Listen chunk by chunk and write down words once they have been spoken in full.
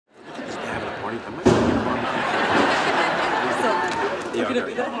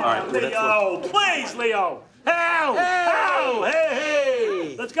All right, Leo, please, Leo. Help! Help!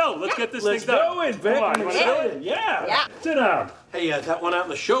 Hey! Let's go. Let's get this thing done. Let's do it, Vic. Come on, yeah. Sit down. Hey, that one out in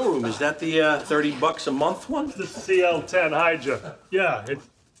the showroom, is that the $30 a month one? The CL10 Hydra. Yeah, it's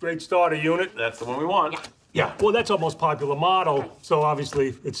great starter unit. That's the one we want. Yeah, well, that's our most popular model, so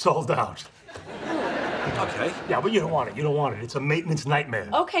obviously it's sold out. Okay. Yeah, but you don't want it. You don't want it. It's a maintenance nightmare.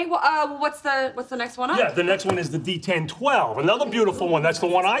 Okay, well, what's the next one up? Yeah, the next one is the D1012. Another beautiful one. That's the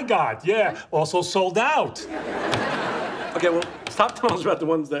one I got. Yeah, also sold out. Okay, well, stop telling us about the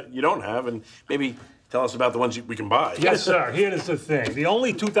ones that you don't have, and maybe tell us about the ones we can buy. Yes, sir. Here's the thing. The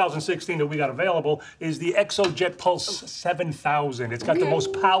only 2016 that we got available is the ExoJet Pulse 7000. It's got the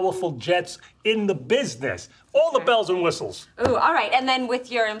most powerful jets in the business. All the bells and whistles. Ooh, all right. And then with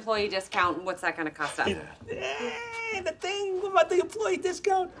your employee discount, what's that going to cost us? The thing about the employee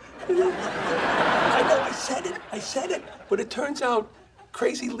discount. I know, I said it. But it turns out,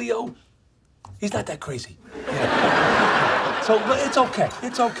 crazy Leo, he's not that crazy. So it's okay.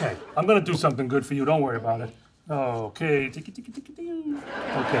 It's okay. I'm gonna do something good for you. Don't worry about it. Okay. Okay. There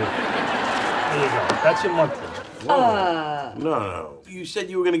you go. That's your monthly. No. You said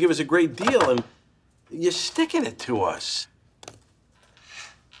you were going to give us a great deal, and you're sticking it to us.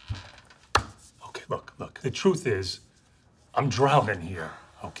 Okay, look. The truth is, I'm drowning here,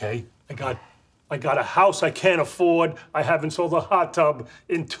 okay? I got a house I can't afford. I haven't sold a hot tub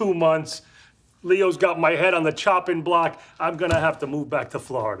in 2 months. Leo's got my head on the chopping block. I'm gonna have to move back to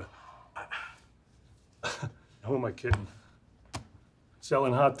Florida. Who am I kidding?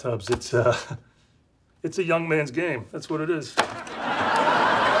 Selling hot tubs, it's a young man's game. That's what it is.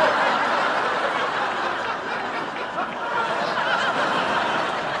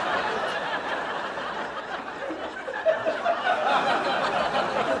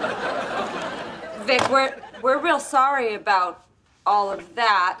 Vic, we're real sorry about all of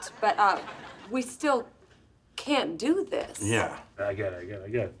that, but we still can't do this. Yeah. I get it.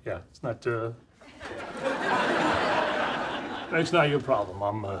 Yeah, it's not, it's not your problem.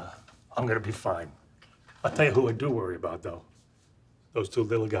 I'm gonna be fine. I'll tell you who I do worry about, though. Those two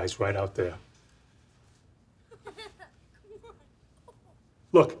little guys right out there.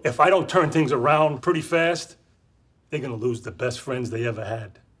 Look, if I don't turn things around pretty fast, they're gonna lose the best friends they ever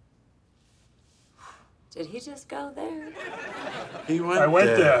had. Did he just go there? I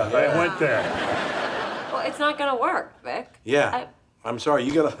went there. Well, it's not gonna work, Vic. Yeah. I'm sorry,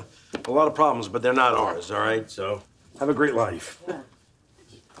 you got a lot of problems, but they're not ours, all right? So have a great life.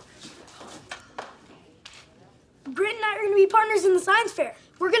 Britt and I are gonna be partners in the science fair.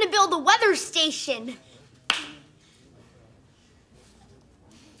 We're gonna build a weather station.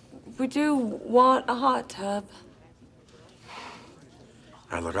 We do want a hot tub. All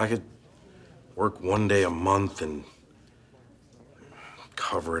right, look, I could work 1 day a month and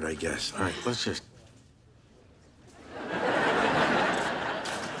cover it, I guess. All right, let's just...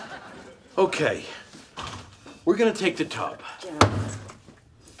 Okay. We're gonna take the tub.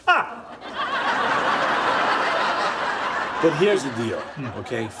 But here's the deal,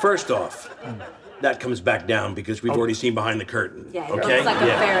 okay? First off, that comes back down because we've already seen behind the curtain. Yeah, it okay? looks like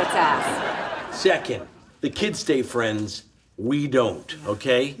a ferret's ass. Second, the kids stay friends, we don't,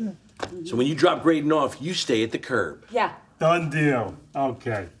 okay? So when you drop Graydon off, you stay at the curb. Yeah. Done deal.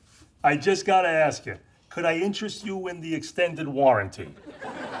 Okay. I just gotta ask you, could I interest you in the extended warranty?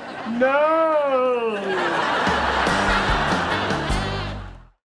 No!